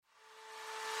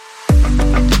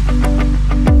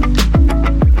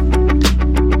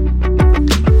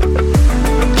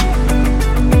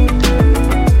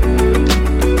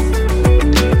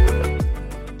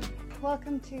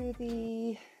Welcome to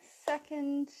the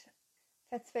second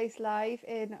VetSpace Live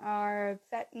in our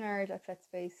Vet Nerd at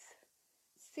VetSpace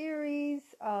series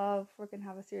of, we're going to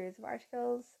have a series of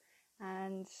articles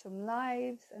and some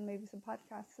lives and maybe some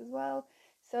podcasts as well.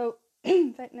 So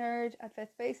Vet Nerd at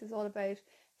VetSpace is all about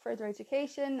further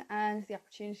education and the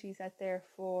opportunities out there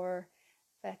for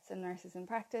vets and nurses in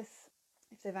practice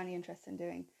if they have any interest in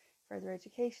doing further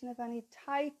education of any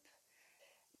type.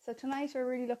 So tonight we're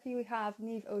really lucky we have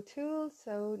Niamh O Toole.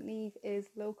 So Niamh is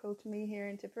local to me here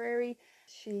in Tipperary.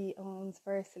 She owns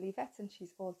Versally Vets and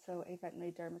she's also a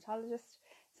veterinary dermatologist.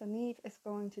 So Niamh is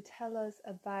going to tell us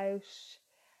about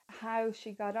how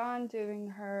she got on doing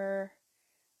her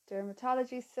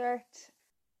dermatology cert.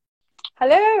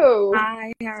 Hello.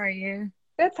 Hi, how are you?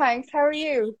 Good, thanks. How are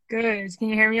you? Good. Can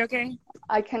you hear me okay?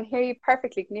 I can hear you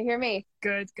perfectly. Can you hear me?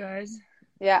 Good, good.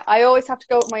 Yeah, I always have to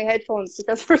go with my headphones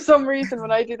because for some reason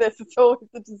when I do this, it's always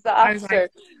a disaster. I was like,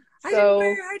 I didn't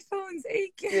wear headphones.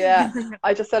 Yeah,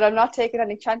 I just said I'm not taking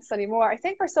any chances anymore. I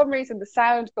think for some reason the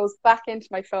sound goes back into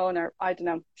my phone, or I don't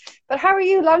know. But how are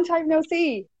you? Long time no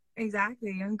see.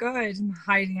 Exactly, I'm good. I'm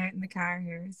hiding out in the car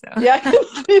here, so. Yeah, I can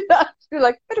see that. You're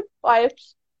like a bit of quiet.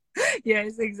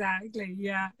 Yes, exactly.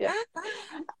 Yeah.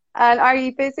 And are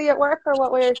you busy at work, or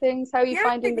what way are things? How are you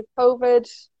finding the COVID?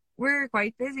 We're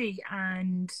quite busy,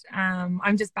 and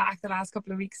I'm just back the last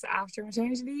couple of weeks after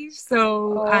maternity leave,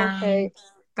 so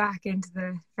back into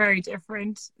the very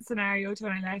different scenario to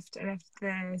when I left. I left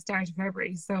the start of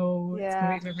February, so it's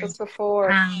completely different. Just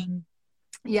before.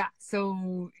 We're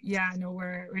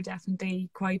definitely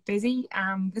quite busy.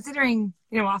 Considering,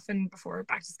 often before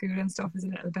back to school and stuff is a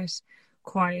little bit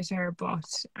quieter,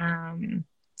 but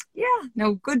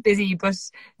good busy, but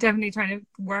definitely trying to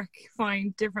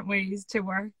find different ways to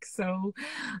work. So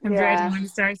I'm dreading when it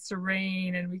starts to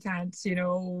rain and we can't,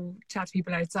 chat to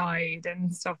people outside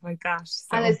and stuff like that.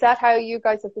 So. And is that how you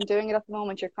guys have been doing it at the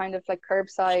moment? You're kind of like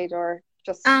curbside or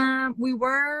just... we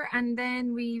were, and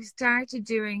then we started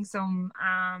doing some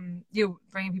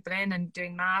bringing people in and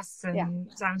doing masks and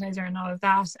sanitizer and all of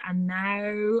that, and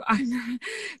now I'm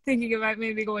thinking about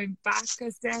maybe going back a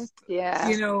step,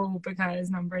 because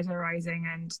numbers are rising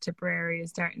and Tipperary is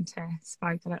starting to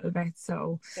spike a little bit,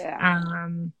 so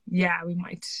we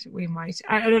might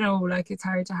I don't know, like it's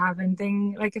hard to have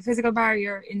anything like a physical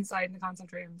barrier inside in the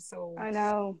consult room, so I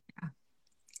know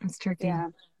it's tricky.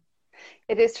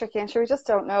 It is tricky. I'm sure we just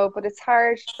don't know, but it's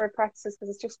hard for practices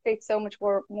because it just takes so much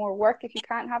more work if you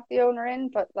can't have the owner in.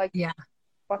 But what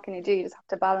can you do? You just have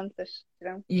to balance it,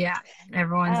 Yeah,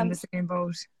 everyone's in the same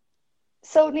boat.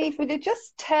 So Niamh, would you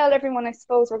just tell everyone, I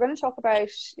suppose, we're going to talk about,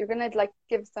 you're going to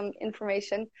give some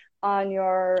information on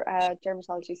your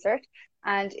dermatology cert.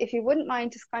 And if you wouldn't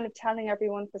mind just kind of telling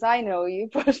everyone, because I know you,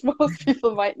 but most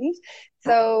people mightn't.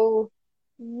 So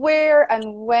where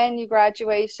and when you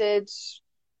graduated,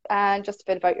 and just a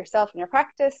bit about yourself and your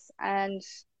practice, and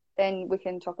then we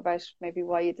can talk about maybe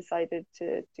why you decided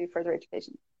to do further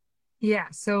education. Yeah,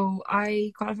 so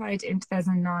I qualified in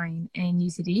 2009 in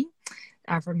UCD,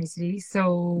 from UCD.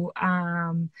 So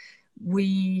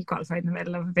we qualified in the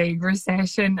middle of a big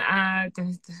recession,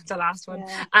 the last one.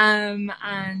 And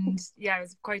it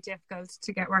was quite difficult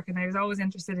to get work, and I was always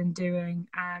interested in doing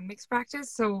mixed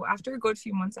practice. So after a good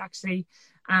few months, actually,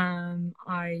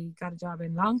 I got a job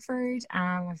in Longford,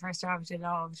 my first job, which I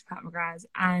loved, Pat McGrath's,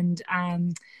 and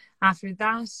after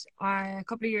that, a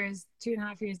couple of years,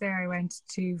 2.5 years there, I went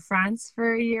to France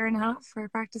for a year and a half for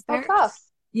practice there. Oh, class.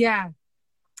 Yeah.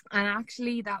 And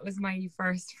actually, that was my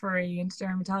first foray into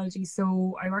dermatology.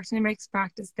 So I worked in a mixed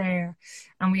practice there,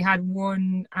 and we had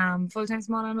one full-time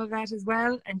small animal vet as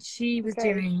well, and she was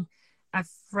doing a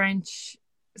French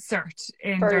cert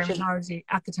in dermatology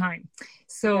at the time.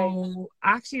 So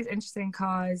actually, it's interesting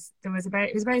because it was about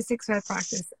a 6-vet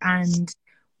practice, and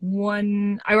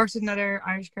I worked with another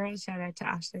Irish girl, shout out to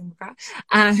Aisling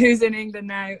McGrath, who's in England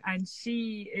now, and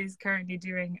she is currently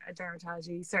doing a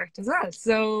dermatology cert as well.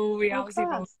 So we obviously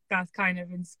both got kind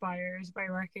of inspired by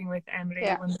working with Emily,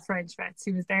 one of the French vets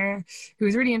who was there, who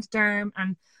was really into derm,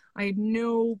 and I had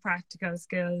no practical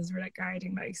skills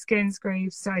regarding like skin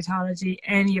scrapes, cytology,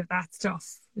 any of that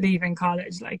stuff leaving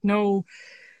college. Like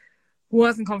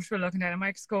wasn't comfortable looking at a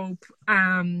microscope.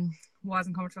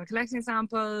 wasn't comfortable collecting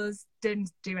samples,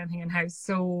 didn't do anything in-house.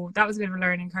 So that was a bit of a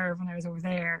learning curve when I was over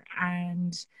there.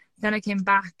 And then I came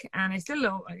back, and I still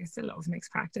love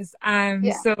mixed practice.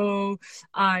 So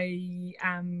I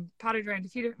potted around a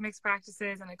few different mixed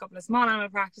practices and a couple of small animal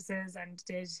practices, and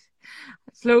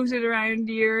floated around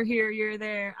year here, year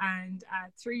there. And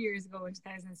 3 years ago in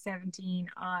 2017,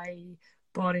 I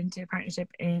bought into a partnership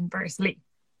in Bursley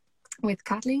with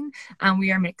Kathleen, and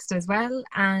we are mixed as well.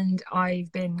 And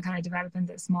I've been kind of developing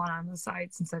the small animal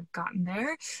side since I've gotten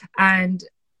there, and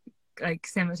like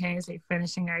simultaneously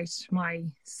finishing out my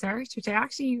cert, which I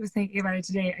actually was thinking about it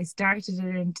today. I started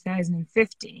it in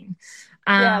 2015.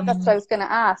 Yeah, that's what I was going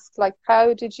to ask. Like,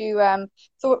 how did you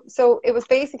so it was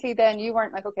basically then you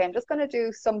weren't like, okay, I'm just going to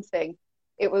do something.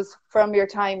 It was from your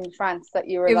time in France that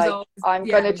you were like, I'm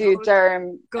going to do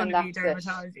derm, and that's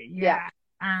dermatology. Yeah.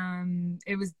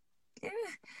 It was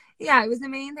it was the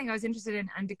main thing I was interested in,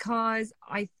 and because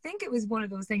I think it was one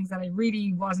of those things that I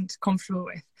really wasn't comfortable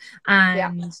with,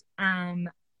 and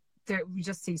we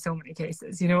just see so many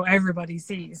cases, everybody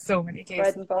sees so many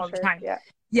cases all the time.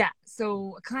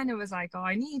 So I kind of was like,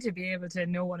 I need to be able to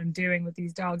know what I'm doing with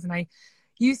these dogs. And I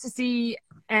used to see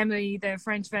Emily, the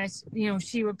French vet,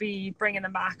 she would be bringing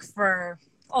them back for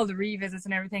all the revisits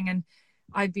and everything, and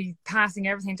I'd be passing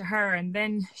everything to her, and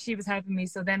then she was helping me.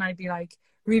 So then I'd be like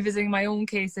revisiting my own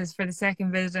cases for the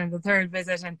second visit and the third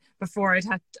visit, and before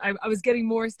I was getting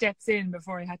more steps in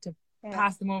before I had to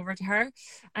pass them over to her.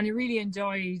 And I really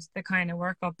enjoyed the kind of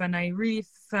workup, and I really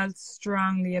felt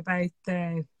strongly about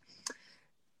the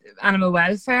animal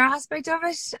welfare aspect of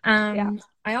it.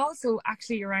 I also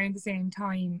actually around the same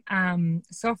time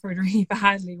suffered really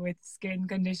badly with skin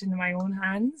condition in my own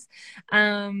hands.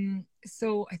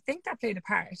 So I think that played a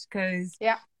part, because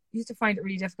I used to find it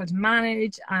really difficult to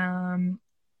manage.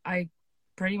 I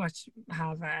pretty much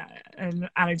have an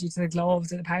allergy to the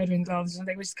gloves, or the powdering gloves or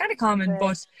something, which is kind of common,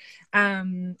 but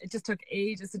it just took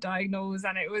ages to diagnose,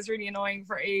 and it was really annoying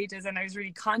for ages, and I was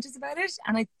really conscious about it.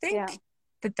 And I think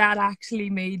that actually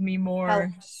made me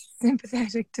more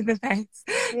sympathetic to the vets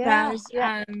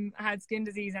that had skin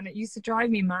disease, and it used to drive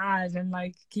me mad and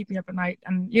like keep me up at night.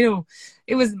 And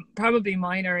it was probably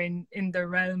minor in the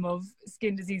realm of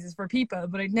skin diseases for people,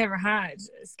 but I'd never had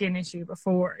a skin issue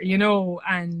before,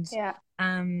 and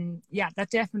that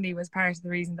definitely was part of the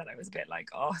reason that I was a bit like,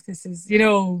 this is,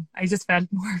 I just felt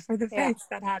more for the vets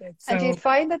that had it. So. And do you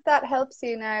find that helps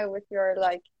you now with your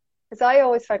because I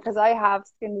always find, because I have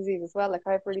skin disease as well, like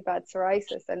I have really bad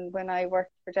psoriasis, and when I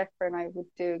worked for Decker and I would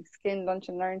do skin lunch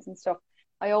and learns and stuff,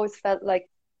 I always felt like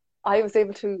I was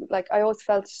able to, I always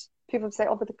felt people would say,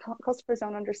 but the customers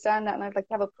don't understand that, and I'd like,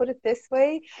 but put it this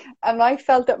way. And I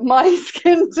felt that my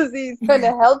skin disease kind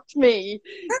of helped me,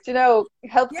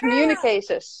 help communicate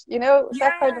it,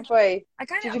 that kind of way.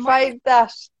 Did you find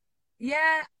that?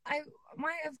 Yeah, I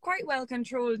have quite well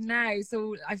controlled now,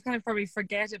 so I've kind of probably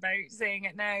forget about saying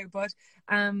it now. But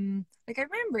I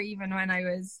remember even when I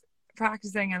was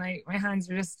practicing, and my hands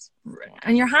were just,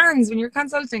 and your hands when you're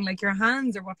consulting, like your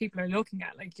hands are what people are looking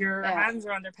at, like your hands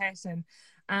are on their pet.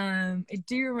 And I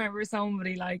do remember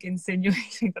somebody like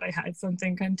insinuating that I had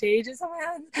something contagious on my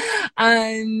hands,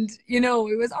 and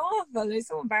it was awful. I was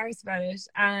so embarrassed about it.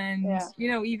 And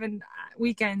even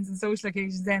weekends and social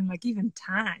occasions, then like even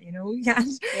tan, you can't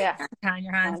tan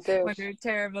your hands when they're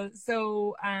terrible.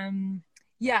 So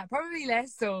probably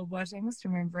less so, but I must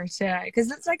remember it,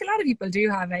 because it's like a lot of people do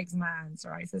have eczema and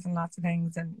psoriasis and lots of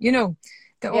things, and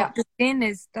the skin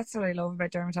is, that's what I love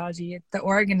about dermatology. The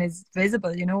organ is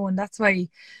visible, and that's why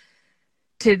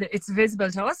it's visible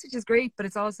to us, which is great, but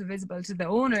it's also visible to the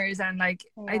owners. And I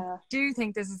do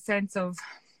think there's a sense of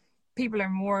people are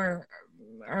more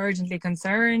urgently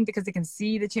concerned because they can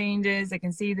see the changes, they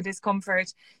can see the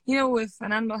discomfort. If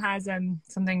an animal has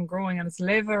something growing on its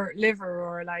liver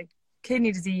or like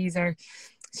kidney disease, or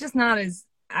it's just not as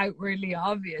outwardly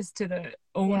obvious to the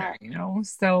owner,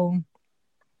 so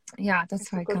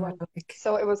that's why I kind of like.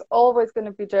 So it was always going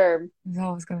to be derm. It was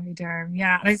always going to be derm,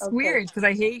 and it's weird because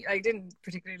I didn't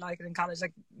particularly like it in college,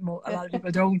 like a lot of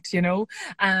people don't,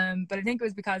 but I think it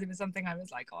was because it was something I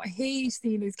was like, I hate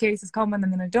seeing these cases coming,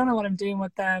 and then I don't know what I'm doing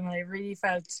with them, and I really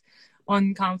felt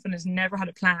unconfident and never had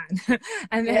a plan.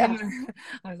 And then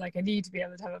I was like, I need to be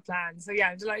able to have a plan. So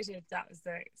I'm delighted that was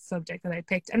the subject that I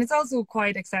picked. And it's also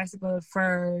quite accessible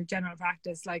for general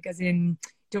practice, like as in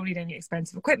don't need any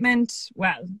expensive equipment.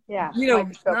 Well,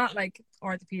 not like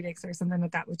orthopedics or something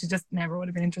like that, which I just never would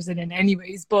have been interested in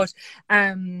anyways. But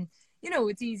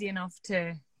it's easy enough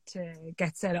to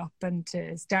get set up and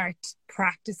to start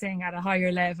practicing at a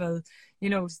higher level,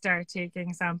 start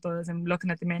taking samples and looking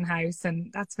at them in-house.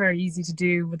 And that's very easy to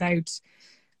do without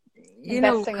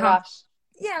investing a lot.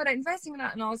 Yeah, without investing in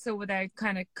that, and also without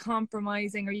kind of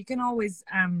compromising. Or you can always,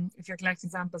 if you're collecting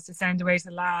samples to send away to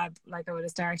the lab, like I would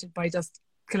have started by just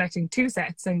collecting 2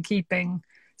 sets and keeping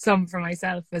some for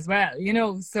myself as well,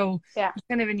 so it's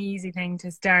kind of an easy thing to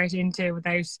start into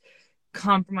without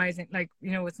compromising. Like,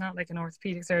 it's not like an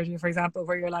orthopedic surgery, for example,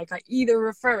 where you're like, I either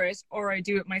refer it or I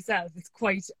do it myself. It's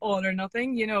quite all or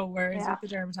nothing, whereas with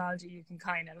the dermatology you can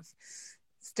kind of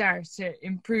start to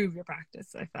improve your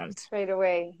practice, I felt. Straight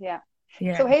away.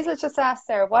 So Hazel just asked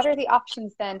there, what are the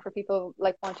options then for people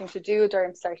like wanting to do a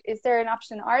derm cert? Is there an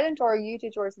option in Ireland, or you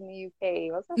did yours in the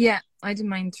UK, was it? Yeah, I did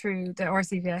mine through the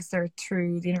RCVS or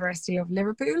through the University of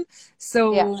Liverpool.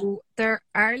 So there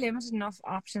are limited enough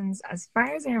options as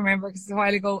far as I remember, because it's a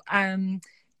while ago.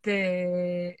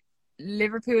 The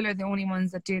Liverpool are the only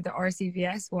ones that do the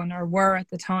RCVS one, or were at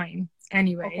the time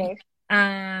anyway.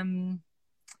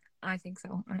 I think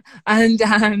so. And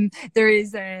there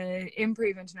is a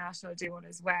Improve International do one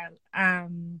as well.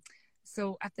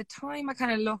 So at the time I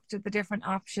kind of looked at the different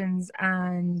options,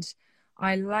 and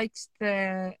I liked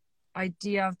the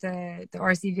idea of the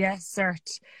RCVS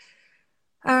cert.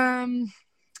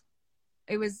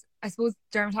 It was, I suppose,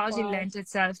 dermatology lent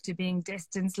itself to being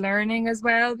distance learning as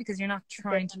well, because you're not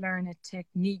trying to learn a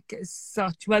technique as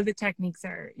such. Well, the techniques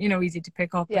are, easy to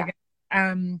pick up, I guess.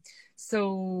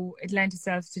 So it lent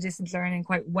itself to distance learning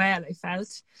quite well, I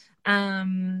felt.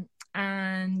 And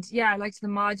I liked the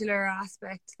modular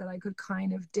aspect, that I could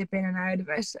kind of dip in and out of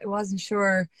it. I wasn't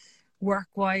sure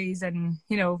work-wise and,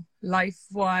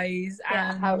 life-wise.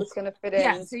 How it was going to fit in.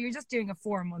 Yeah, so you're just doing a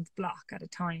 4-month block at a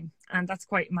time. And that's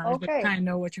quite manageable. You kind of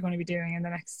know what you're going to be doing in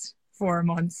the next 4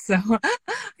 months. So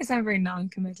I sound very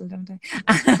non-committal, don't I?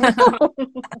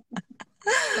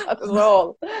 Not at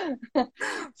all.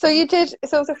 So it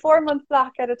was a 4-month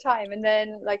block at a time, and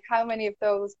then like how many of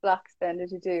those blocks then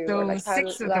did you do? So or like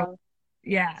 6 of those.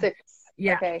 Yeah. 6.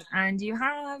 Yeah. Okay. And you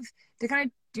have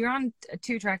you're on a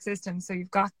 2-track system, so you've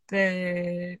got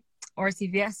the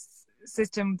RCVS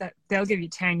system that they'll give you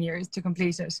 10 years to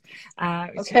complete it,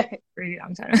 which is a really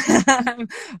long time.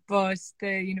 But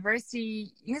the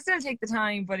university, you can still take the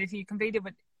time, but if you complete it,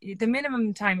 the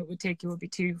minimum time it would take you would be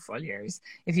 2 full years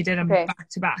if you did them back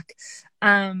to back.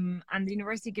 And the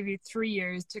university give you 3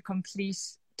 years to complete,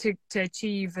 to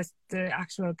achieve the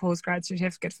actual postgrad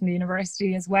certificate from the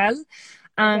university as well.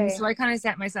 So I kind of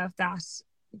set myself that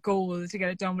goal to get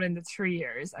it done within the 3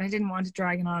 years. I didn't want to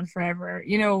drag it on forever.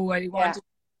 I wanted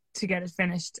to get it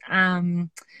finished. And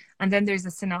then there's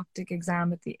a synoptic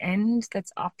exam at the end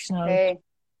that's optional,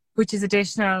 which is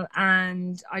additional,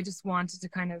 and I just wanted to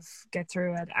kind of get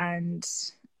through it, and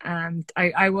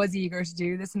I was eager to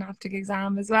do the synoptic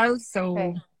exam as well.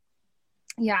 So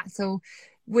so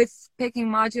with picking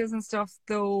modules and stuff,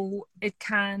 though,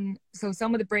 so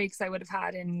some of the breaks I would have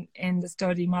had in the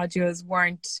study modules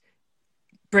weren't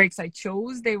breaks I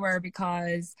chose. They were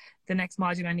because the next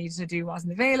module I needed to do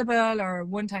wasn't available, or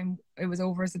one time it was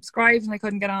oversubscribed and I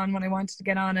couldn't get on when I wanted to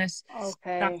get on it.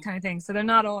 That kind of thing. So they're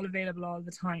not all available all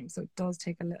the time, so it does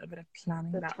take a little bit of planning.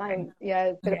 A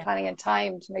bit of planning and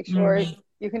time to make sure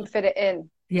you can fit it in.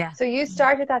 So you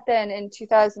started that then in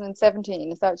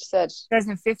 2017, is that what you said?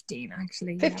 2015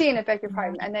 actually. 15, I beg your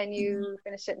pardon. And then you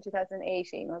finished it in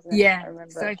 2018, wasn't it? Yeah, I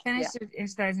remember. So I finished it in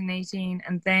 2018,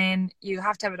 and then you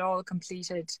have to have it all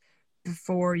completed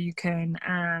before you can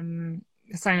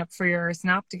sign up for your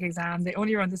synoptic exam. They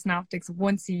only run the synoptics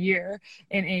once a year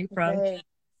in April.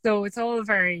 So it's all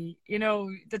very,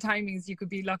 the timings, you could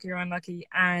be lucky or unlucky,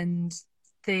 and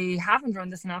they haven't run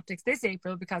the synoptics this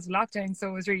April because of lockdown, so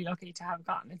I was really lucky to have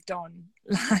gotten it done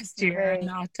last year and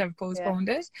not to have postponed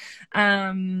it.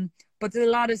 But there's a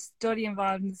lot of study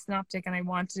involved in the synoptic, and I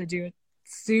wanted to do it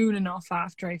soon enough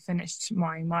after I finished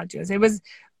my modules. It was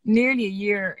nearly a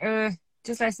year,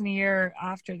 just less than a year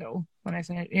after though, when I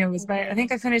finished. It was I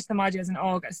think I finished the modules in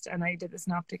August and I did the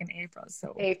synoptic in April.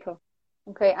 So April.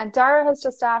 Okay, and Dara has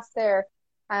just asked there,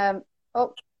 I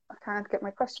can't get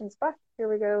my questions back. Here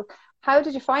we go. How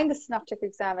did you find the synoptic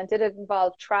exam, and did it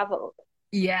involve travel?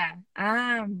 Yeah,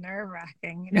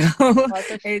 nerve-wracking,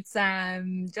 It's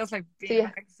just like being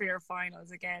back for your finals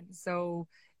again. So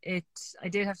I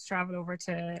did have to travel over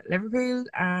to Liverpool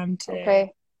to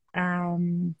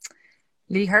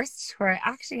Leahurst, where I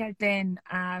actually had been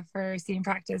for seeing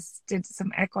practice, did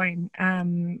some equine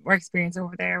work experience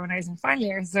over there when I was in final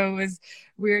year. So it was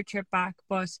a weird trip back,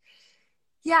 but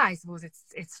yeah, I suppose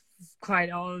it's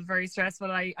quite all very stressful.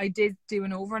 I did do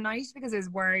an overnight because I was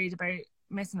worried about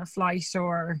missing a flight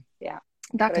or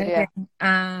that kind of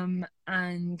thing.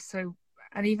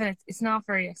 And even it's not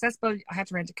very accessible. I had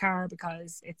to rent a car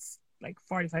because it's like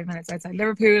 45 minutes outside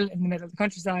Liverpool in the middle of the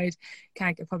countryside,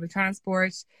 can't get public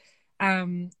transport.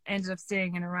 Ended up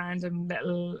staying in a random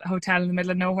little hotel in the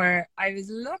middle of nowhere. I was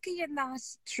lucky in that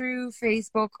through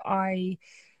Facebook I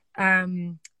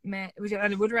met,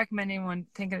 I would recommend anyone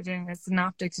thinking of doing a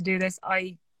synoptic to do this.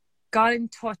 I got in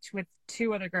touch with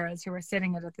 2 other girls who were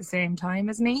sitting at the same time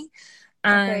as me,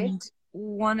 and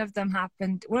one of them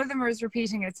was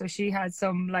repeating it, so she had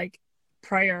some like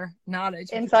prior knowledge,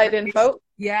 inside info.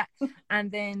 Yeah.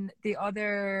 And then the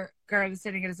other girl was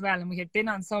sitting it as well, and we had been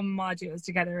on some modules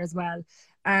together as well,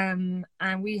 and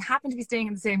we happened to be staying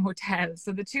in the same hotel,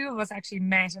 so the 2 of us actually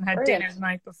met and had dinner the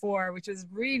night before, which was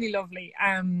really lovely,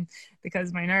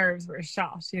 because my nerves were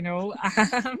shot, you know.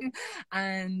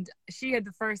 And she had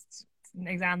the first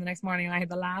exam the next morning and I had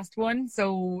the last one,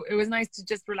 so it was nice to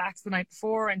just relax the night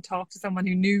before and talk to someone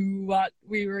who knew what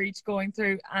we were each going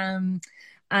through.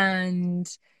 And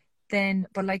then,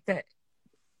 but like the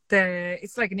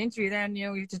it's like an interview then, you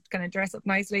know, you just kind of dress up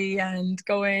nicely and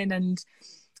go in and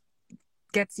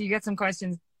you get some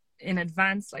questions in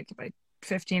advance, like about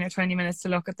 15 or 20 minutes to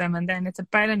look at them, and then it's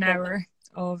about an hour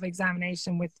of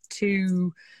examination with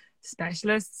 2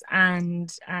 specialists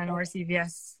and an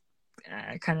RCVS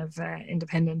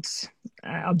independent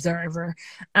observer.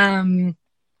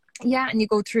 Yeah, and you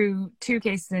go through 2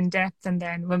 cases in depth, and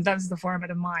then, well, that was the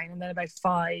format of mine, and then about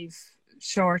 5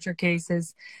 shorter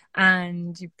cases,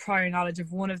 and you prior knowledge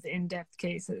of one of the in-depth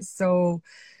cases. So,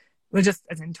 well, just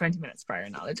as in 20 minutes prior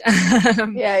knowledge. So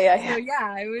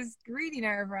yeah, it was really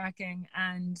nerve-wracking,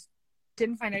 and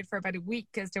didn't find out for about a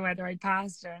week as to whether I'd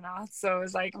passed or not. So it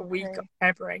was like a week of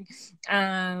peppering.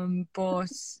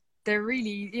 But they're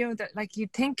really, you know, that like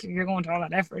you'd think you're going to all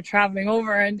that effort traveling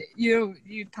over and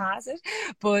you'd pass it,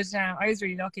 but I was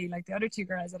really lucky. Like the other 2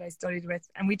 girls that I studied with,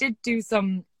 and we did do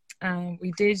some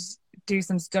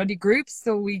study groups,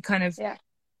 so we kind of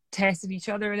tested each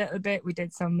other a little bit. We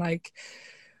did some like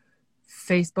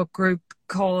Facebook group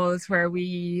calls where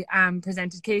we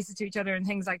presented cases to each other and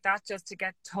things like that, just to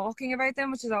get talking about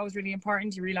them, which is always really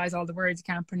important. You realize all the words you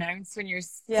can't pronounce when you're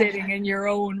sitting in your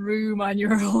own room on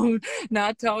your own,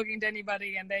 not talking to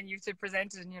anybody, and then you have to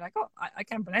present it and you're like, oh, I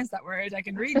can't pronounce that word, I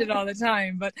can read it all the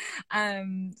time. But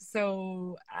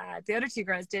so the other 2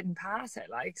 girls didn't pass it,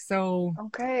 like, so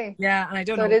yeah, and I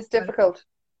don't know, it is difficult.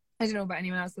 I don't know about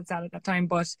anyone else that's at that time,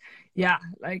 but yeah,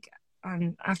 like,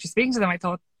 and after speaking to them I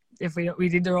thought, if we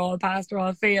did, they're all passed or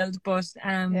all failed. But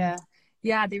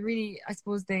yeah, they really, I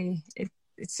suppose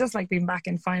it's just like being back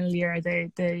in final year.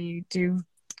 They do,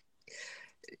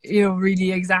 you know,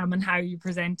 really examine how you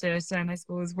present it, and I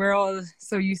suppose we're all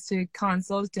so used to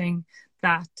consulting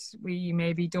that we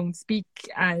maybe don't speak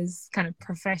as kind of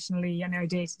professionally in our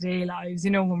day-to-day lives,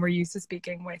 you know, when we're used to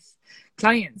speaking with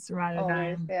clients rather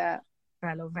than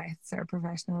fellow vets or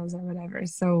professionals or whatever.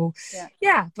 So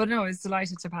yeah, but no, I was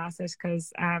delighted to pass it,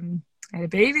 because I had a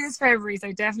baby this February, so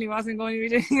I definitely wasn't going to be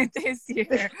doing it this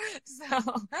year. So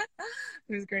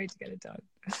it was great to get it done.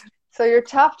 So your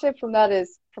top tip from that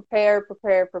is prepare,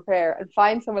 and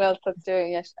find someone else that's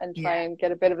doing it, and try and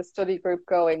get a bit of a study group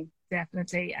going.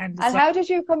 Definitely. And how did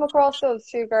you come across those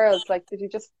 2 girls? Like, did you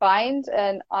just find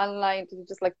an online, did you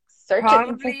just like search it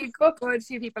on Facebook? Probably a good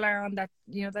few people are on that,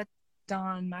 you know, that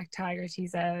Don McTaggart,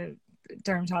 he's a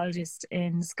dermatologist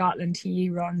in Scotland. He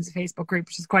runs a Facebook group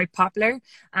which is quite popular.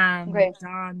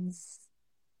 Don's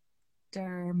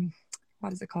Derm,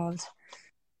 what is it called?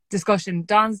 Discussion.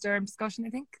 Don's Derm Discussion, I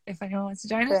think, if anyone wants to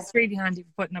join it. It's really handy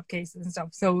for putting up cases and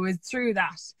stuff. So it was through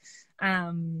that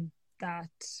that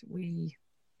we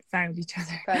found each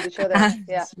other.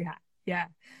 Yeah.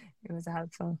 It was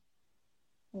helpful.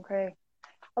 Okay.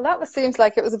 Well, that seems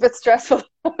like it was a bit stressful.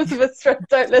 I was a bit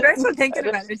stressed out. Stressful thinking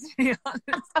about it, to be honest.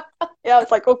 Yeah, I was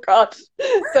like, oh God,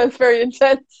 sounds very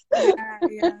intense.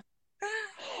 Yeah.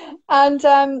 And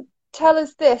tell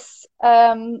us this,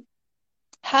 how,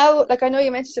 like, I know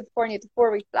you mentioned it before and you had the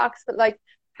 4-week blocks, but like,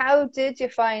 how did you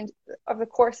find, of the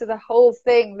course of the whole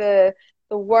thing, the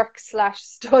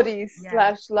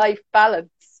work/studies/life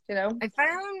balance, you know? I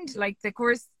found, like, the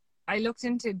course, I looked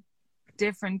into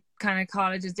different kind of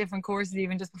colleges, different courses,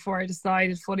 even just before I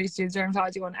decided fully to do the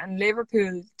dermatology one, and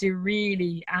Liverpool do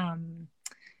really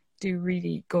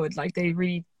good. Like, they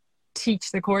really teach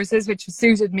the courses, which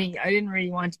suited me. I didn't really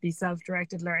want to be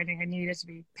self-directed learning. I needed to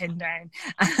be pinned down.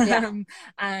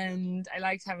 And I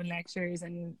liked having lectures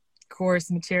and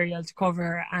course material to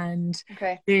cover, and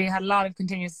they had a lot of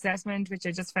continuous assessment, which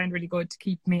I just found really good to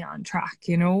keep me on track,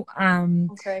 you know.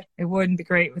 It wouldn't be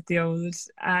great with the old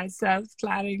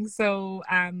self-planning, so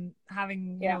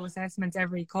having you know, assessments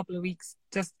every couple of weeks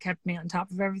just kept me on top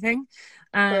of everything.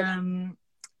 And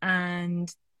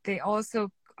they also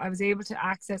I was able to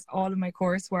access all of my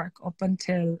coursework up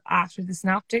until after the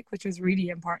synoptic, which was really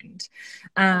important.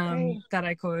 That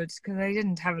I could, because I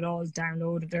didn't have it all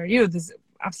downloaded, or there's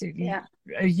absolutely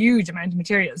a huge amount of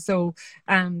material. So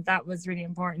that was really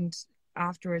important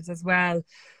afterwards as well.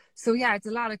 So yeah, it's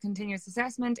a lot of continuous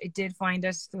assessment. I did find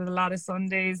it. There was a lot of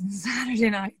Sundays and Saturday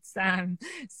nights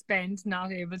spent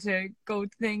not able to go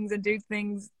to things and do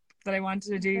things that I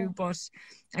wanted to do. But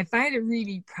I found it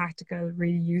really practical,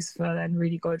 really useful, and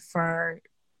really good for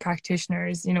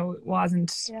practitioners. It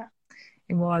wasn't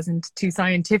too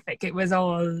scientific. It was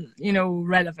all,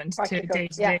 relevant practical, to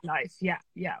day-to-day life. Yeah,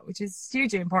 which is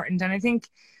hugely important. And I think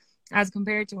as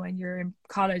compared to when you're in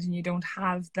college and you don't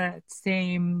have that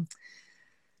same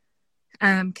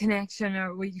connection,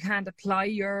 or where you can't apply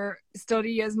your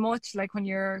study as much, like when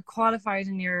you're qualified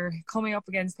and you're coming up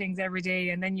against things every day,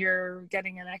 and then you're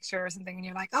getting a lecture or something and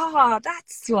you're like, oh,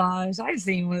 that's what I've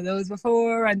seen one of those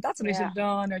before, and that's what I should have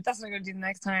done, or that's what I'm going to do the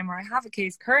next time, or I have a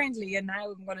case currently and now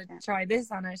I'm going to try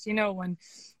this on it, and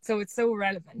so it's so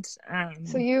relevant.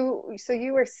 So you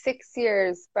were 6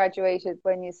 years graduated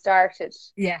when you started?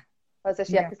 Was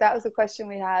it? Because that was a question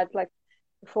we had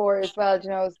before as well,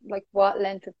 like what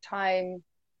length of time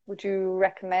would you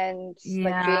recommend being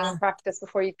in practice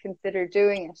before you consider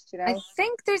doing it? I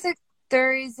think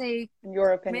there is a, in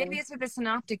your opinion, maybe it's with the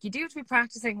synoptic, you do have to be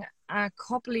practicing a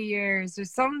couple of years.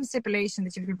 There's some stipulation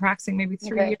that you have to be practicing maybe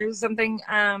 3 years or something.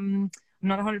 I'm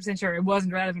not 100% sure. It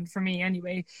wasn't relevant for me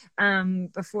anyway,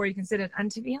 before you consider it.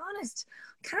 And to be honest,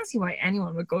 I can't see why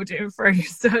anyone would go to further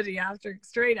study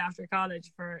straight after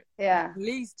college for at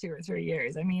least 2 or 3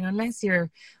 years. I mean, unless you're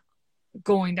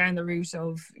going down the route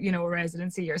of, a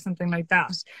residency or something like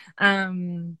that.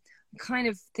 Kind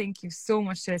of think you've so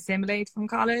much to assimilate from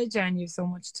college, and you've so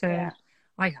much to...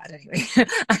 I had anyway.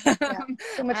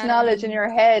 So much knowledge in your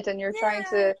head, and you're trying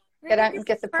to get out and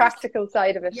get the practical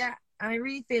side of it. Yeah. And I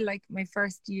really feel like my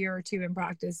first year or two in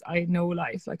practice, I had no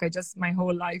life. My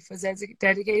whole life was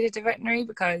dedicated to veterinary,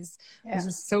 because I was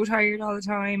just so tired all the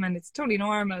time, and it's totally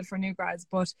normal for new grads.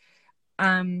 But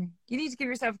you need to give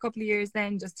yourself a couple of years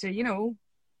then just to,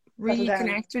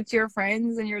 reconnect with your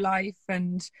friends and your life.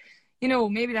 And,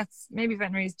 maybe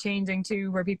veterinary is changing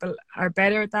too, where people are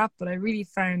better at that. But I really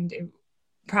found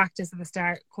practice at the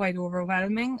start quite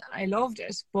overwhelming. I loved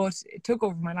it, but it took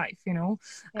over my life,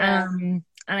 and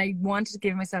I wanted to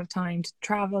give myself time to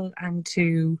travel and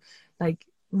to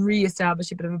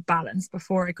re-establish a bit of a balance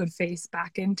before I could face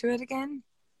back into it again.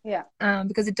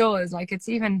 Because it does,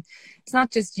 it's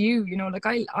not just you,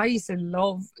 I used to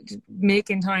love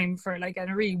making time for and I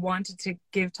really wanted to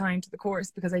give time to the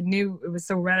course, because I knew it was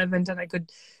so relevant, and I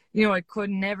could I could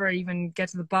never even get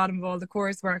to the bottom of all the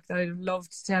coursework, that I'd have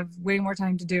loved to have way more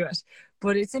time to do it.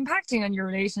 But it's impacting on your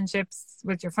relationships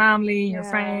with your family, your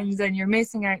friends, and you're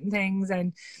missing out on things.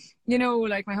 And,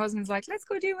 my husband's like, let's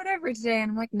go do whatever today.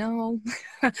 And I'm like, no,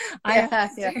 I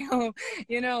have to,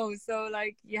 so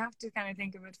you have to kind of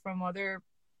think of it from other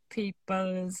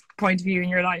people's point of view in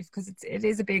your life, because it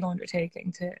is a big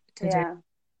undertaking to do.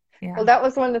 Yeah. Well, that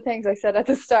was one of the things I said at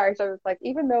the start. I was like,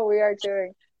 even though we are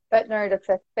doing veterinary that's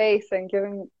at base and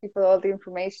giving people all the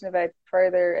information about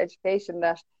further education,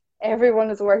 that everyone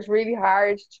has worked really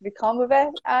hard to become a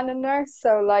vet and a nurse.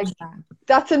 So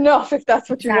that's enough if that's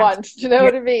what you want. Do you know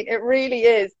what I mean? It really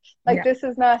is. This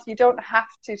is not, you don't have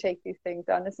to take these things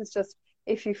on. This is just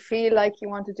if you feel like you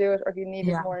want to do it, or if you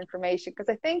needed more information. Because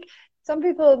I think some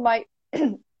people might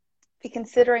be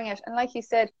considering it, and like you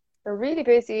said, they're really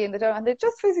busy and they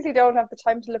just physically don't have the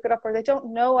time to look it up, or they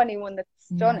don't know anyone that's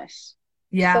done it.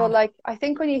 So I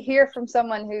think when you hear from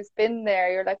someone who's been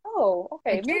there, you're like, oh,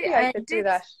 okay, maybe I could do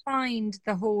that. I find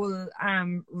the whole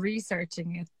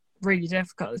researching it really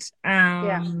difficult.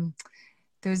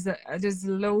 There's a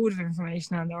load of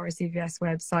information on the RCVS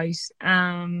website.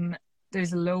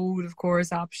 There's a load of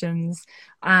course options.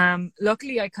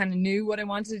 Luckily, I kind of knew what I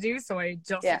wanted to do, so I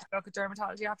just looked at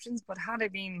dermatology options. But had I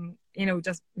been,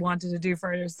 just wanted to do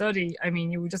further study, I mean,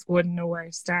 you just wouldn't know where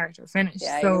to start or finish.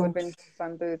 Yeah, so you would have been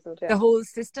bamboozled. The whole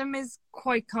system is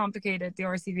quite complicated, the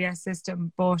RCVS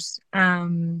system, but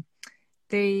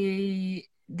they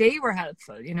were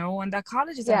helpful, and the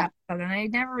colleges are helpful, and I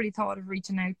never really thought of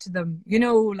reaching out to them.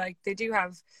 They do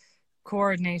have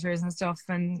coordinators and stuff,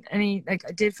 and I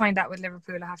did find that with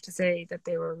Liverpool, I have to say that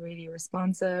they were really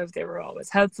responsive. They were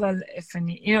always helpful. If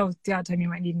the odd time you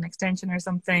might need an extension or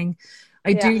something,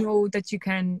 I do know that you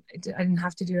can. I didn't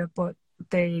have to do it, but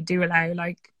they do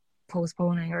allow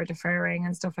postponing or deferring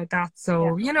and stuff like that.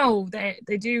 So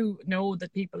they do know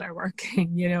that people are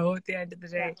working. At the end of the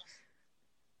day.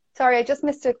 Sorry, I just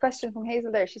missed a question from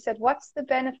Hazel there. She said, "What's the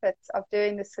benefits of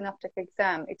doing the synoptic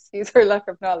exam?" Excuse her lack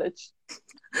of knowledge.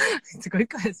 It's a good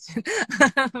question.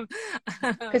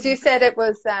 Because you said it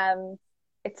was,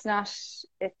 it's not,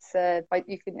 it's but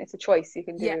you can, it's a choice you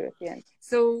can do Yeah. at the end.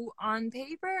 So on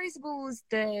paper, I suppose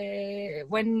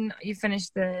when I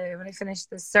finished the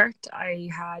cert, I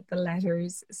had the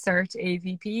letters cert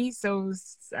AVP, so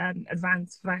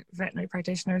advanced veterinary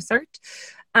practitioner cert.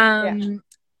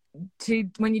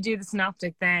 When you do the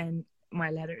synoptic, then my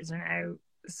letters are now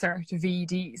cert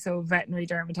VD, so veterinary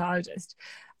dermatologist.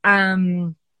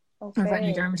 Or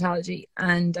veterinary dermatology,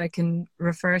 and I can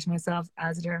refer to myself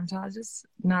as a dermatologist,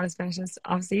 not a specialist,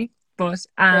 obviously, but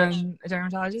a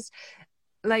dermatologist.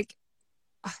 Like,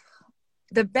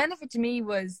 the benefit to me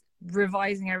was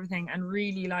revising everything and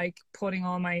really like putting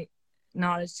all my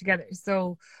knowledge together.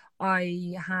 So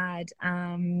I had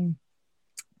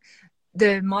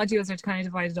the modules are kind of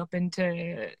divided up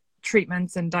into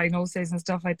treatments and diagnoses and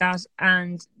stuff like that,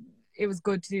 and it was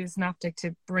good to do the synoptic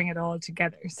to bring it all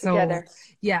together. So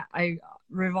yeah, I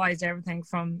revised everything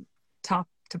from top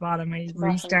to bottom. I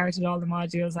restarted all the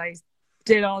modules. I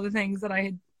did all the things that I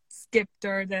had skipped,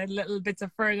 or the little bits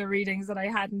of further readings that I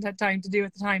hadn't had time to do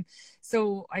at the time.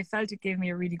 So I felt it gave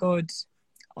me a really good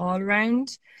all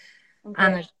around,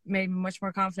 and it made me much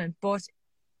more confident. But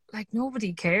like,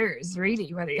 nobody cares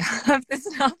really whether you have the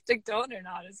synoptic done or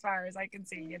not, as far as I can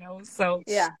see, you know. So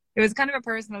yeah, it was kind of a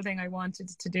personal thing I wanted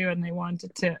to do, and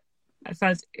I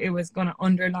felt it was going to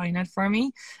underline it for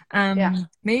me.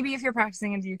 Maybe if you're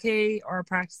practicing in the UK or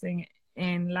practicing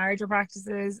in larger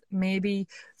practices, maybe.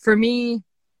 For me,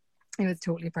 it was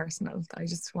totally personal. I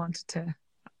just wanted to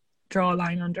draw a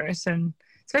line under it, and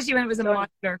especially when it was a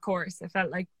modular course, I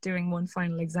felt like doing one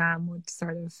final exam would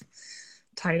sort of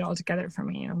tie it all together for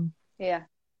me, you know. Yeah.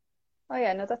 Oh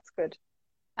yeah, no, that's good.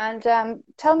 And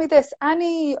tell me this,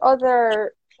 any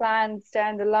other plans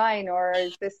down the line, or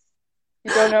is this,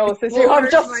 you don't know, since you have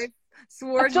just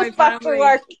back to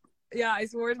work? Yeah, I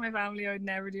swore to my family I would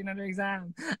never do another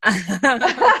exam.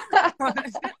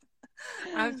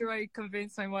 After I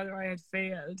convinced my mother I had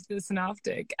failed the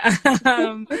synoptic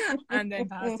and then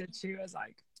passed it, she was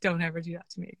like, "Don't ever do that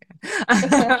to me again."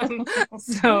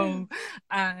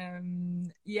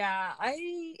 Yeah,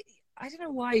 I don't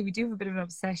know why. We do have a bit of an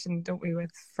obsession, don't we,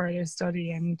 with further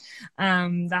study and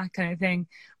that kind of thing.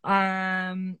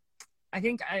 I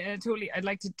think I'd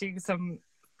like to do some.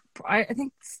 I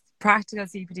think practical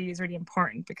CPD is really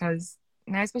important, because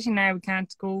now, especially now, we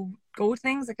can't go to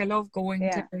things. Like, I love going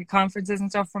to conferences and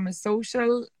stuff from a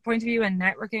social point of view and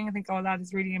networking. I think all that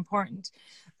is really important.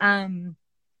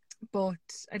 But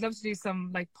I'd love to do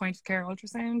some like point of care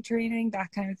ultrasound training,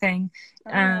 that kind of thing.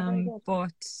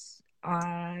 But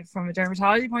from a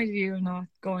dermatology point of view, I'm not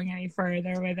going any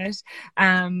further with it.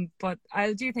 But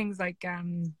I'll do things like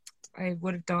I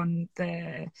would have done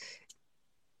the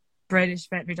British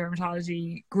Veterinary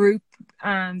Dermatology group.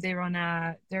 They're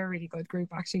a really good group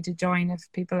actually to join if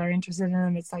people are interested in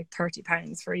them. It's like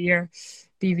 £30 for a year.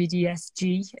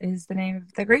 BVDSG is the name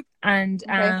of the group, and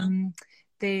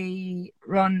they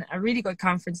run a really good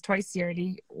conference twice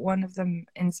yearly. One of them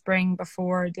in spring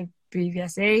before the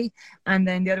BVSA, and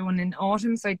then the other one in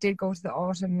autumn. So I did go to the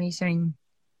autumn meeting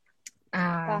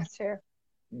last year.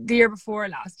 The year before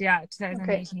last,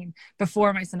 2018,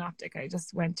 before my synoptic. I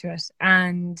just went to it,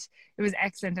 and it was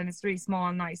excellent, and it's really small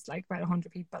and nice, like about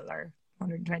 100 people or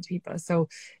 120 people. So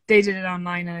they did it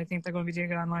online, and I think they're going to be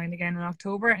doing it online again in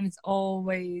October, and it's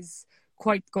always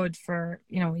quite good for,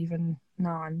 you know, even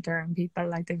non-derm people.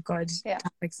 Like, they've good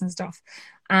topics and stuff.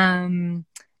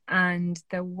 And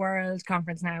the World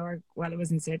Conference now, it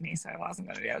was in Sydney, so I wasn't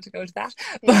going to be able to go to that.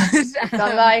 Yeah. But it's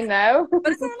online now.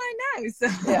 But it's online now,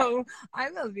 so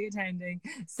I will be attending.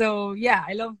 So yeah,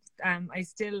 I love. I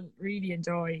still really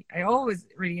enjoy. I always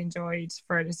really enjoyed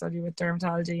further study with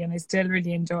dermatology, and I still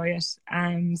really enjoy it.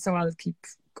 So I'll keep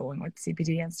going with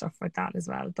CPD and stuff like that as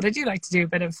well. But I do like to do a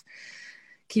bit of,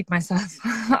 keep myself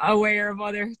aware of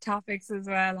other topics as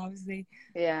well, obviously.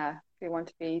 Yeah, you want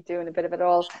to be doing a bit of it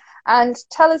all. And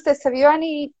tell us this, have you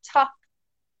any I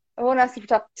won't ask you for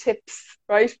top tips,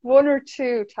 right? One or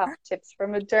two top tips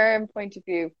from a derm point of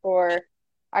view for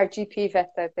our GP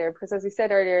vets out there, because as we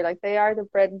said earlier, like, they are the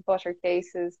bread and butter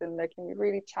cases, and they can be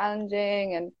really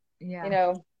challenging and, you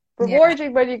know,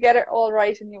 rewarding when you get it all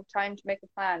right and you have time to make a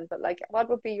plan. But like, what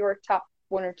would be your top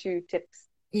one or two tips?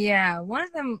 Yeah, one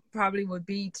of them probably would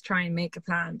be to try and make a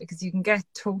plan, because you can get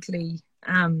totally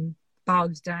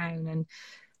bogged down, and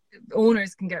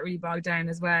owners can get really bogged down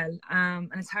as well. And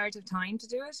it's hard to have time to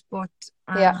do it. But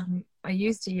I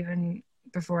used to, even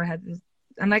before I had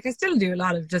and like I still do a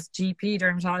lot of just GP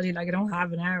dermatology. Like I don't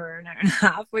have an hour and a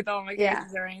half with all my Yeah.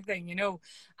 cases or anything, you know.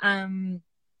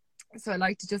 So I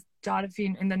like to just jot a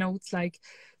few in the notes, like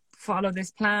follow this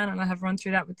plan, and I have run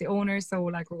through that with the owners. So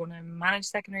like we're going to manage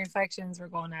secondary infections. We're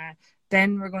going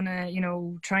to, you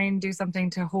know, try and do something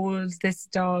to hold this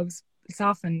dog's. It's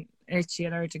often itchy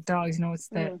allergic dogs, you know. It's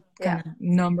the kind of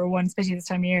number one, especially this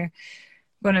time of year.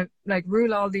 Going to like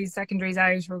rule all these secondaries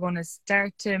out. We're going to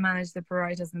start to manage the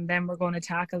pruritus, and then we're going to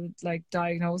tackle like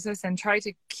diagnosis and try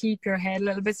to keep your head a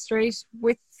little bit straight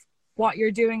with what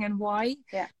you're doing and why,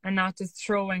 and not just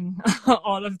throwing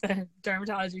all of the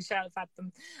dermatology shelf at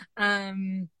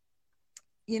them.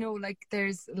 You know, like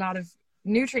there's a lot of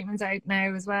new treatments out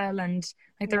now as well, and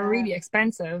like they're really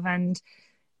expensive, and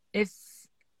if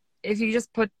you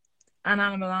just put an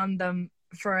animal on them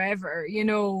forever, you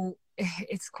know,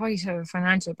 it's quite a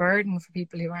financial burden for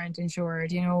people who aren't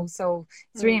insured, you know. So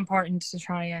it's really important to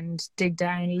try and dig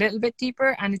down a little bit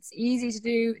deeper, and it's easy to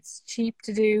do, it's cheap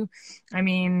to do. I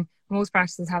mean, most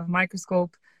practices have a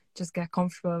microscope. Just get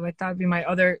comfortable with that. Would be my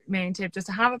other main tip, just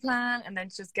to have a plan and then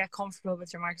just get comfortable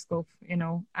with your microscope, you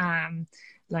know.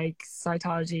 Like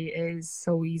cytology is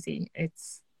so easy.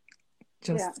 It's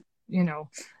just you know,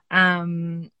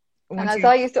 and as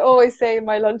I used to always say in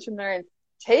my lunch and learn,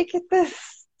 take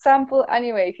this sample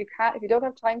anyway. If you don't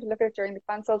have time to look at it during the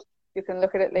consult, you can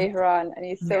look at it later on, and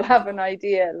you still have an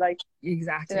idea. Like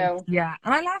exactly, you know.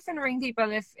 And I often ring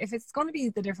people if it's going to be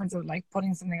the difference of like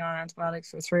putting something on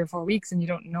antibiotics for 3 or 4 weeks, and you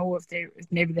don't know if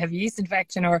maybe they have a yeast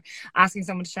infection, or asking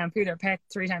someone to shampoo their pet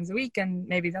 3 times a week, and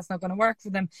maybe that's not going to work for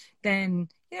them. Then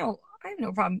you know, I have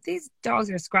no problem. These dogs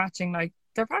are scratching, like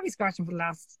they're probably scratching for the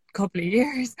last couple of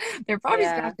years. They're probably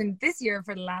scratching this year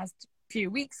for the last few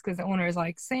weeks, because the owner is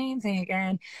like, same thing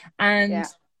again. And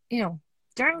you know,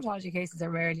 dermatology cases are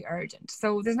rarely urgent,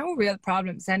 so there's no real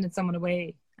problem sending someone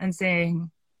away and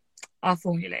saying, I'll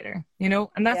phone you later, you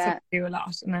know. And that's what I do a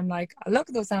lot. And I'm like, I'll look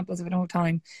at those samples if I don't have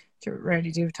time, to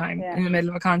rarely do have time in the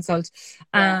middle of a consult.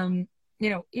 You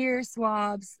know, ear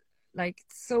swabs, like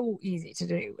so easy to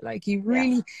do. Like you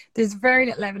really, there's very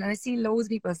little evidence. And I see loads of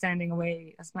people sending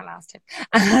away, that's my last tip,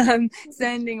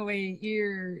 sending away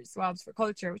ear swabs for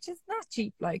culture, which is not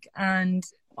cheap, like, and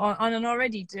on an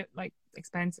already like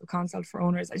expensive consult for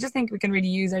owners. I just think we can really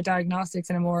use our diagnostics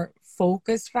in a more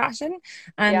focused fashion.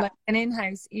 And like an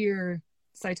in-house ear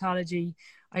cytology,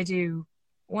 I do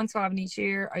 1 swab in each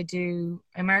ear. I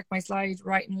mark my slide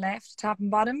right and left, top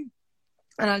and bottom,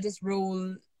 and I'll just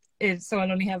roll it, so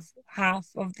I'll only have half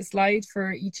of the slide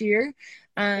for each ear.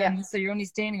 So you're only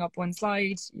staining up 1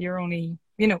 slide. You're only,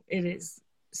 you know, it is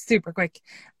super quick.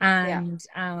 And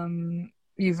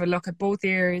you've a look at both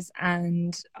ears,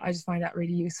 and I just find that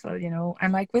really useful, you know.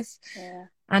 And like with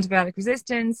antibiotic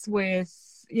resistance, with,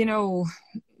 you know,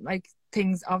 like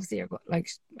things obviously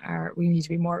are we need to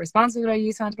be more responsible with our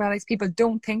use of antibiotics. People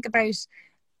don't think about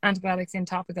antibiotics in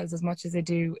topicals as much as they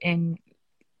do in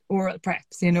oral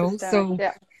preps, you know.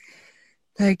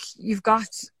 Like you've got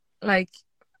like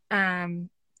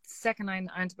second line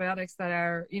antibiotics that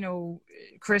are, you know,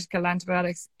 critical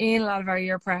antibiotics in a lot of our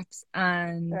ear preps,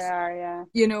 and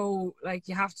you know, like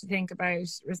you have to think about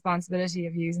responsibility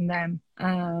of using them,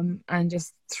 and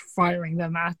just firing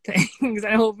them at things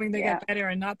and hoping they get better,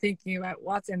 and not thinking about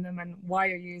what's in them and why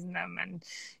you're using them. And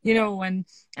you know, and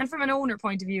from an owner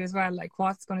point of view as well, like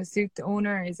what's going to suit the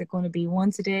owner. Is it going to be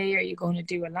once a day? Are you going to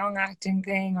do a long acting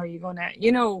thing? Are you going to,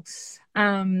 you know,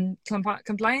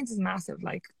 compliance is massive.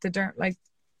 Like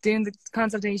doing the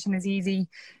consultation is easy.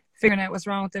 Figuring out what's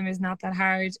wrong with them is not that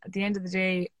hard. At the end of the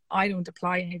day, I don't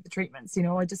apply any of the treatments. You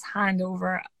know, I just hand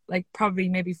over like probably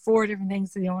maybe 4 different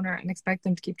things to the owner and expect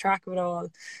them to keep track of it all.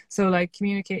 So like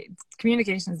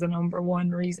communication is the number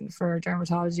one reason for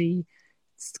dermatology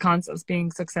consults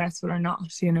being successful or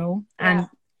not, you know, and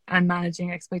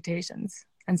managing expectations.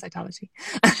 And cytology.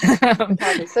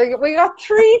 So we got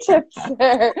 3 tips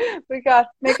there. We got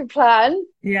make a plan.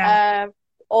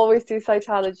 Always do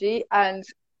cytology, and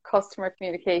customer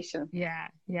communication.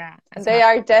 And they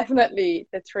are definitely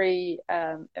the 3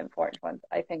 important ones,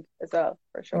 I think, as well,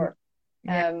 for sure.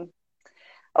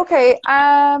 Okay.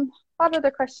 What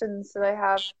other questions did I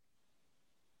have?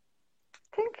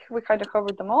 I think we kind of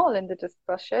covered them all in the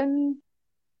discussion.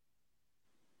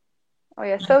 Oh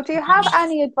yeah. So do you have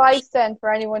any advice then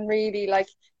for anyone, really, like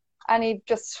any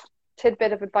just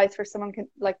tidbit of advice for someone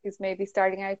who's maybe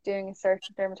starting out doing a search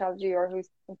in dermatology, or who's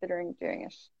considering doing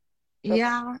it?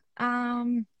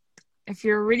 If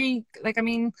you're really like, I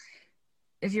mean,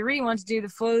 if you really want to do the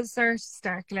full search,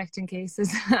 start collecting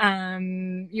cases.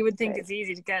 You would think it's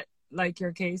easy to get like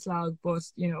your case log, but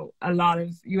you know,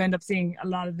 you end up seeing a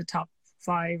lot of the top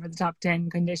 5 or the top 10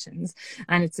 conditions,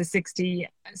 and it's a 60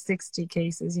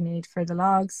 cases you need for the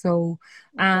log. So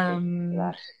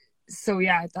so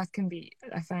yeah, that can be,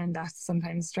 I find that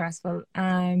sometimes stressful.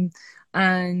 And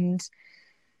the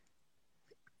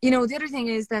other thing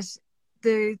is that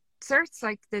the certs,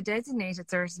 like the designated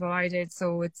cert is what I did,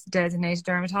 so it's designated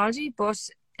dermatology, but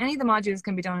any of the modules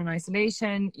can be done in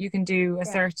isolation. You can do a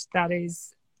cert that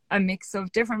is a mix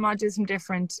of different modules from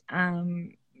different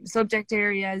subject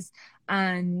areas,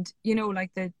 and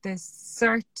like the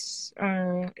cert,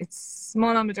 it's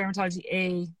small on the dermatology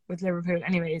A with Liverpool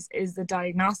anyways, is the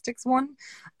diagnostics one,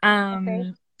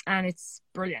 and it's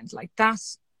brilliant. Like that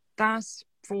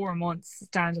 4 months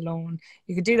standalone,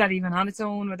 you could do that even on its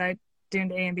own without doing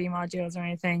the A and B modules or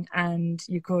anything, and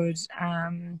you could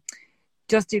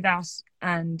just do that,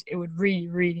 and it would really,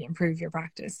 really improve your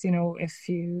practice, if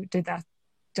you did that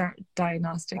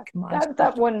diagnostic module.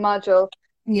 That one module.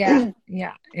 Yeah,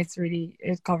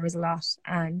 it covers a lot,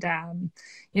 and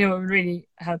it would really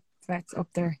help vets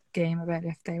up their game a bit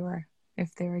if they were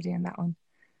doing that one.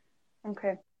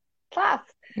 Okay, class.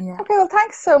 Yeah. Okay, well,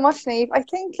 thanks so much, Niamh. I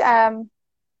think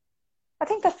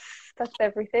that's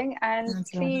everything, and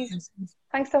please,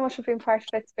 thanks so much for being part of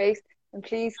FitSpace, and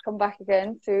please come back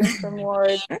again soon for more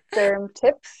derm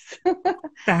tips.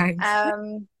 Thanks.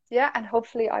 Yeah, and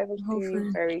hopefully I will see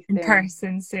you very soon. In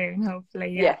person soon,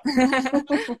 hopefully. Yeah.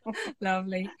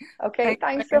 Lovely. Okay,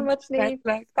 thanks so much, Niamh.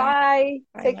 Bye.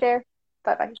 Take care.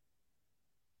 Bye-bye.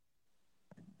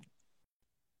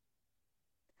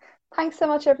 Thanks so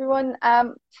much, everyone.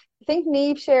 I think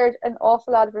Niamh shared an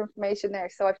awful lot of information there,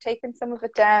 so I've taken some of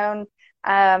it down.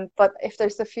 But if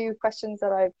there's a few questions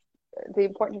that the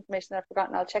important information that I've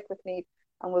forgotten, I'll check with Niamh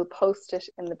and we'll post it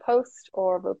in the post,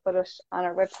 or we'll put it on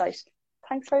our website.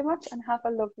 Thanks very much and have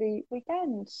a lovely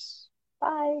weekend.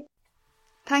 Bye.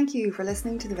 Thank you for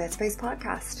listening to the VetSpace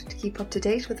podcast. To keep up to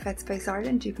date with VetSpace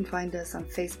Ireland, you can find us on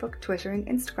Facebook, Twitter and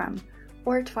Instagram.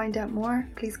 Or to find out more,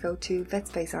 please go to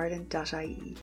vetspaceIreland.ie.